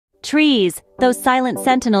Trees, those silent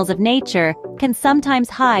sentinels of nature, can sometimes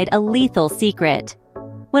hide a lethal secret.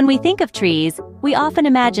 When we think of trees, we often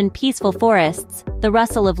imagine peaceful forests, the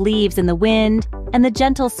rustle of leaves in the wind, and the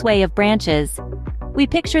gentle sway of branches. We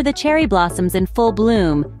picture the cherry blossoms in full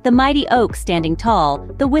bloom, the mighty oaks standing tall,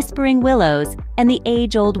 the whispering willows, and the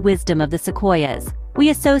age-old wisdom of the sequoias.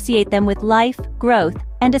 We associate them with life, growth,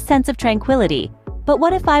 and a sense of tranquility. But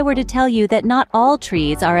what if I were to tell you that not all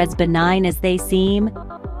trees are as benign as they seem?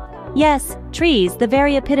 Yes, trees, the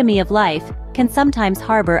very epitome of life, can sometimes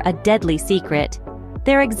harbor a deadly secret.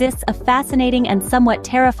 There exists a fascinating and somewhat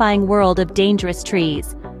terrifying world of dangerous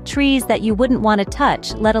trees. Trees that you wouldn't want to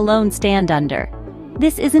touch, let alone stand under.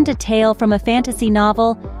 This isn't a tale from a fantasy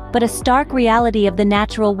novel, but a stark reality of the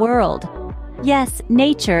natural world. Yes,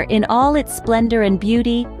 nature, in all its splendor and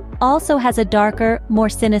beauty, also has a darker, more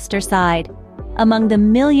sinister side. Among the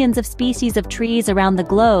millions of species of trees around the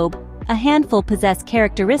globe, a handful possess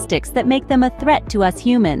characteristics that make them a threat to us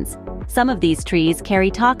humans. Some of these trees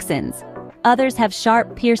carry toxins. Others have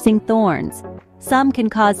sharp, piercing thorns. Some can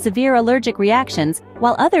cause severe allergic reactions,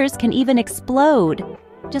 while others can even explode.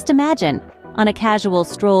 Just imagine, on a casual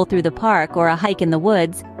stroll through the park or a hike in the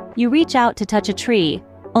woods, you reach out to touch a tree,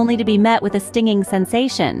 only to be met with a stinging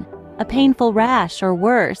sensation, a painful rash, or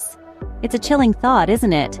worse. It's a chilling thought,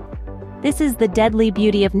 isn't it? This is the deadly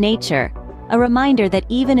beauty of nature, a reminder that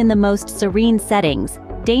even in the most serene settings,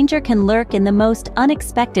 danger can lurk in the most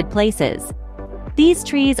unexpected places. These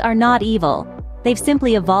trees are not evil. They've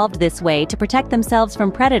simply evolved this way to protect themselves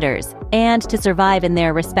from predators and to survive in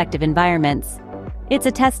their respective environments. It's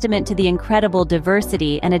a testament to the incredible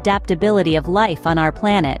diversity and adaptability of life on our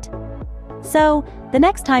planet. So, the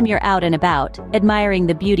next time you're out and about, admiring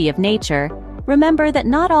the beauty of nature, remember that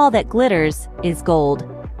not all that glitters is gold.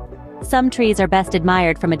 Some trees are best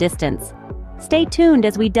admired from a distance. Stay tuned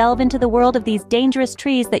as we delve into the world of these dangerous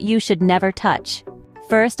trees that you should never touch.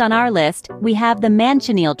 First on our list, we have the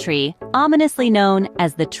manchineel tree, ominously known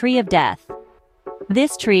as the tree of death.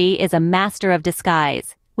 This tree is a master of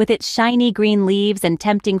disguise, with its shiny green leaves and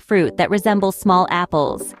tempting fruit that resembles small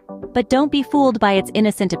apples. But don't be fooled by its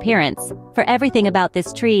innocent appearance, for everything about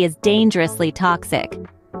this tree is dangerously toxic.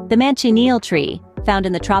 The manchineel tree, found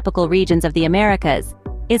in the tropical regions of the Americas,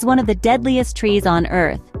 is one of the deadliest trees on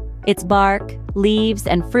Earth. Its bark, leaves,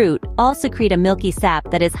 and fruit all secrete a milky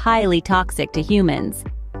sap that is highly toxic to humans.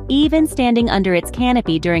 Even standing under its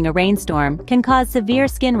canopy during a rainstorm can cause severe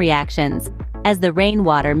skin reactions, as the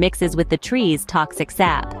rainwater mixes with the tree's toxic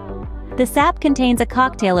sap. The sap contains a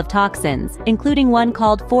cocktail of toxins, including one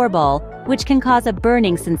called forbol, which can cause a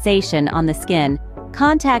burning sensation on the skin.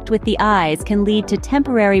 Contact with the eyes can lead to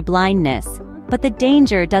temporary blindness, but the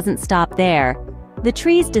danger doesn't stop there. The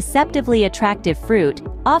tree's deceptively attractive fruit,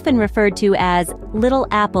 often referred to as little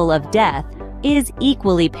apple of death, is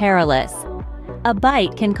equally perilous. A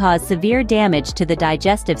bite can cause severe damage to the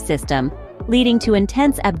digestive system, leading to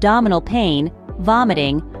intense abdominal pain,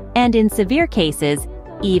 vomiting, and in severe cases,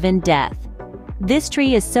 even death. This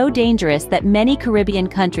tree is so dangerous that many Caribbean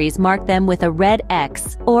countries mark them with a red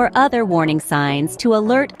X or other warning signs to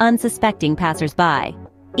alert unsuspecting passersby.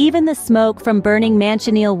 Even the smoke from burning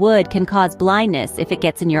manchineel wood can cause blindness if it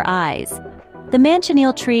gets in your eyes. The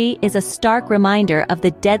manchineel tree is a stark reminder of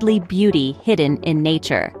the deadly beauty hidden in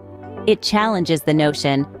nature. It challenges the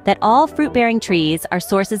notion that all fruit-bearing trees are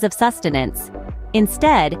sources of sustenance.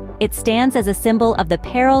 Instead, it stands as a symbol of the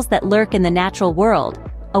perils that lurk in the natural world,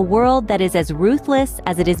 a world that is as ruthless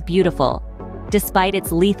as it is beautiful. Despite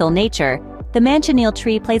its lethal nature, the manchineel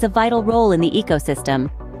tree plays a vital role in the ecosystem.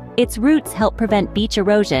 Its roots help prevent beach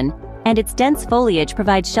erosion, and its dense foliage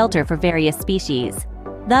provides shelter for various species.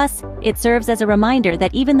 Thus, it serves as a reminder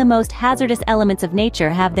that even the most hazardous elements of nature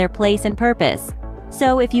have their place and purpose.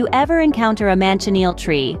 So if you ever encounter a manchineel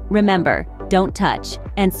tree, remember, don't touch,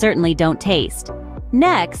 and certainly don't taste.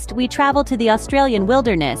 Next, we travel to the Australian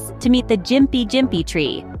wilderness to meet the gympie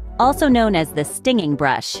tree, also known as the stinging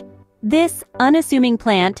brush. This unassuming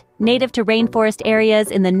plant, native to rainforest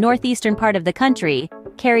areas in the northeastern part of the country,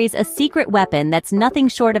 carries a secret weapon that's nothing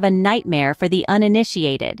short of a nightmare for the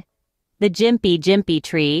uninitiated. The gympie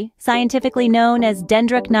tree, scientifically known as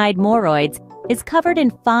Dendrocnide moroides, is covered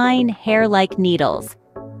in fine, hair-like needles.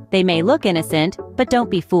 They may look innocent, but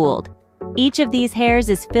don't be fooled. Each of these hairs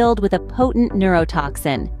is filled with a potent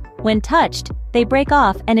neurotoxin. When touched, they break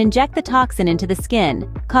off and inject the toxin into the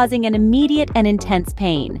skin, causing an immediate and intense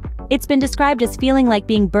pain. It's been described as feeling like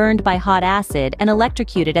being burned by hot acid and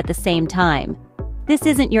electrocuted at the same time. This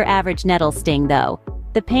isn't your average nettle sting, though.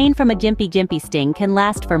 The pain from a gympie sting can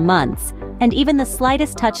last for months, and even the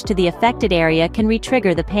slightest touch to the affected area can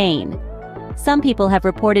re-trigger the pain. Some people have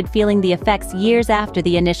reported feeling the effects years after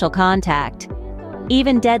the initial contact.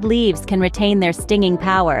 Even dead leaves can retain their stinging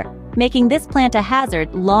power, making this plant a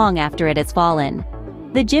hazard long after it has fallen.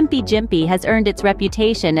 The Gympie gympie has earned its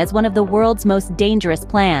reputation as one of the world's most dangerous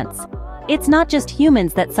plants. It's not just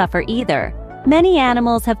humans that suffer either. Many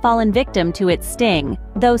animals have fallen victim to its sting,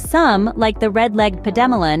 though some, like the red-legged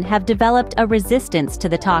pademelon, have developed a resistance to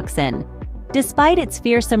the toxin. Despite its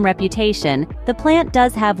fearsome reputation, the plant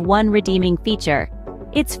does have one redeeming feature.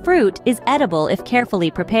 Its fruit is edible if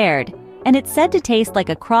carefully prepared, and it's said to taste like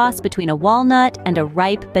a cross between a walnut and a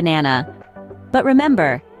ripe banana. But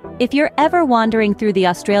remember, if you're ever wandering through the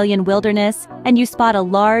Australian wilderness and you spot a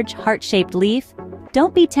large, heart-shaped leaf,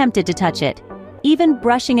 don't be tempted to touch it. Even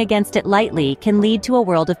brushing against it lightly can lead to a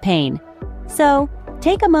world of pain. So,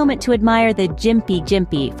 take a moment to admire the Gympie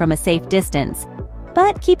gympie from a safe distance.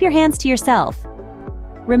 But keep your hands to yourself.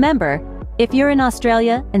 Remember, if you're in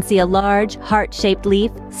Australia and see a large, heart-shaped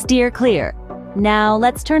leaf, steer clear. Now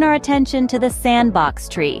let's turn our attention to the sandbox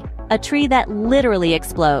tree, a tree that literally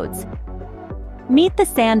explodes. Meet the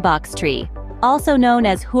sandbox tree, also known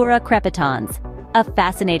as Hura crepitans, a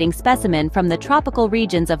fascinating specimen from the tropical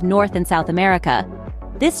regions of North and South America.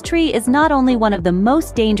 This tree is not only one of the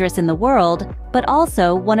most dangerous in the world, but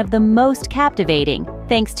also one of the most captivating,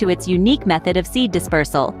 thanks to its unique method of seed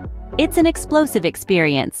dispersal. It's an explosive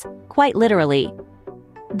experience, quite literally.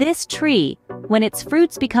 This tree, when its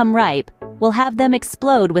fruits become ripe, will have them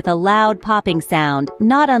explode with a loud popping sound,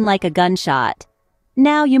 not unlike a gunshot.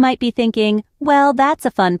 Now you might be thinking, well, that's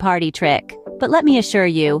a fun party trick. But let me assure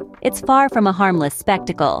you, it's far from a harmless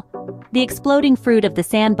spectacle. The exploding fruit of the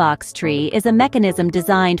sandbox tree is a mechanism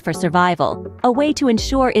designed for survival, a way to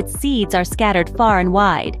ensure its seeds are scattered far and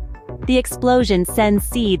wide. The explosion sends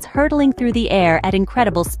seeds hurtling through the air at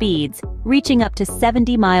incredible speeds, reaching up to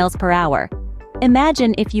 70 miles per hour.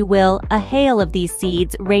 Imagine, if you will, a hail of these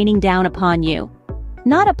seeds raining down upon you.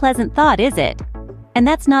 Not a pleasant thought, is it? And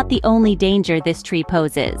that's not the only danger this tree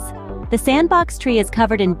poses. The sandbox tree is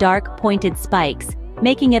covered in dark, pointed spikes,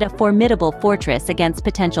 making it a formidable fortress against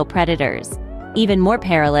potential predators. Even more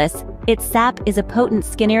perilous, its sap is a potent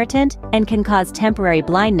skin irritant and can cause temporary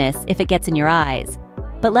blindness if it gets in your eyes.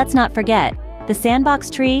 But let's not forget, the sandbox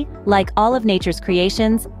tree, like all of nature's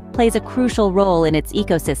creations, plays a crucial role in its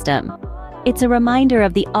ecosystem. It's a reminder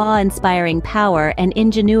of the awe-inspiring power and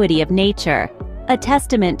ingenuity of nature, a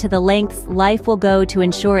testament to the lengths life will go to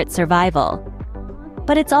ensure its survival.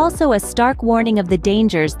 But it's also a stark warning of the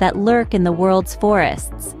dangers that lurk in the world's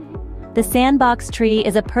forests. The sandbox tree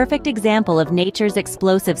is a perfect example of nature's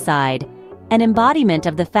explosive side, an embodiment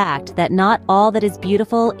of the fact that not all that is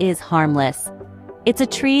beautiful is harmless. It's a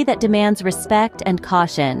tree that demands respect and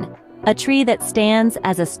caution, a tree that stands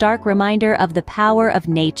as a stark reminder of the power of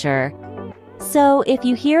nature. So, if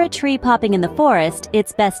you hear a tree popping in the forest,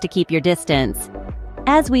 it's best to keep your distance.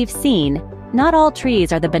 As we've seen, not all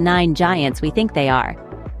trees are the benign giants we think they are.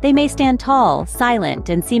 They may stand tall, silent,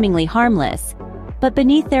 and seemingly harmless, but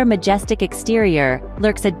beneath their majestic exterior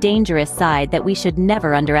lurks a dangerous side that we should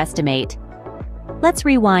never underestimate. Let's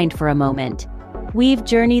rewind for a moment. We've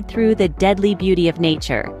journeyed through the deadly beauty of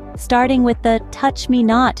nature, starting with the Touch Me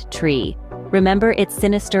Not tree. Remember its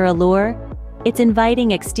sinister allure? Its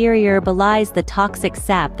inviting exterior belies the toxic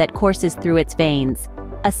sap that courses through its veins,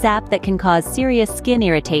 a sap that can cause serious skin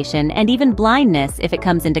irritation and even blindness if it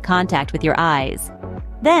comes into contact with your eyes.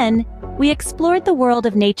 Then, we explored the world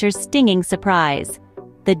of nature's stinging surprise,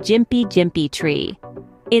 the Gympie gympie tree.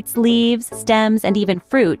 Its leaves, stems, and even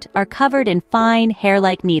fruit are covered in fine,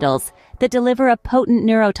 hair-like needles that deliver a potent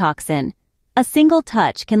neurotoxin. A single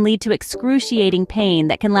touch can lead to excruciating pain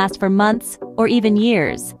that can last for months or even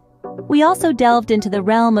years. We also delved into the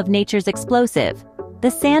realm of nature's explosive,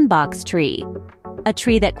 the sandbox tree, a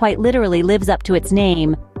tree that quite literally lives up to its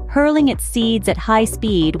name, hurling its seeds at high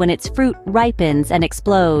speed when its fruit ripens and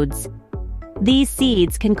explodes. These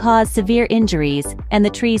seeds can cause severe injuries, and the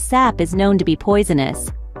tree's sap is known to be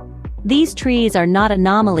poisonous. These trees are not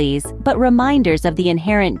anomalies, but reminders of the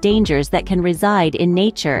inherent dangers that can reside in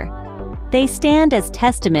nature. They stand as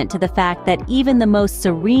testament to the fact that even the most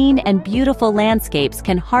serene and beautiful landscapes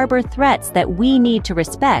can harbor threats that we need to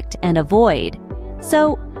respect and avoid.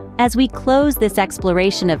 So, as we close this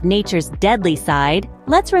exploration of nature's deadly side,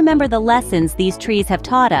 let's remember the lessons these trees have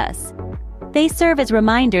taught us. They serve as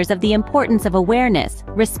reminders of the importance of awareness,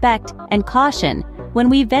 respect, and caution when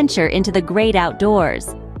we venture into the great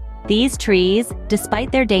outdoors. These trees,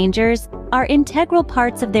 despite their dangers, are integral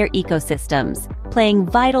parts of their ecosystems, playing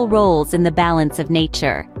vital roles in the balance of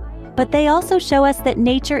nature. But they also show us that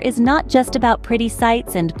nature is not just about pretty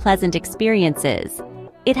sights and pleasant experiences.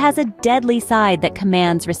 It has a deadly side that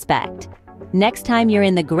commands respect. Next time you're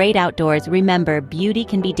in the great outdoors, remember beauty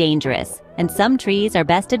can be dangerous, and some trees are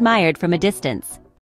best admired from a distance.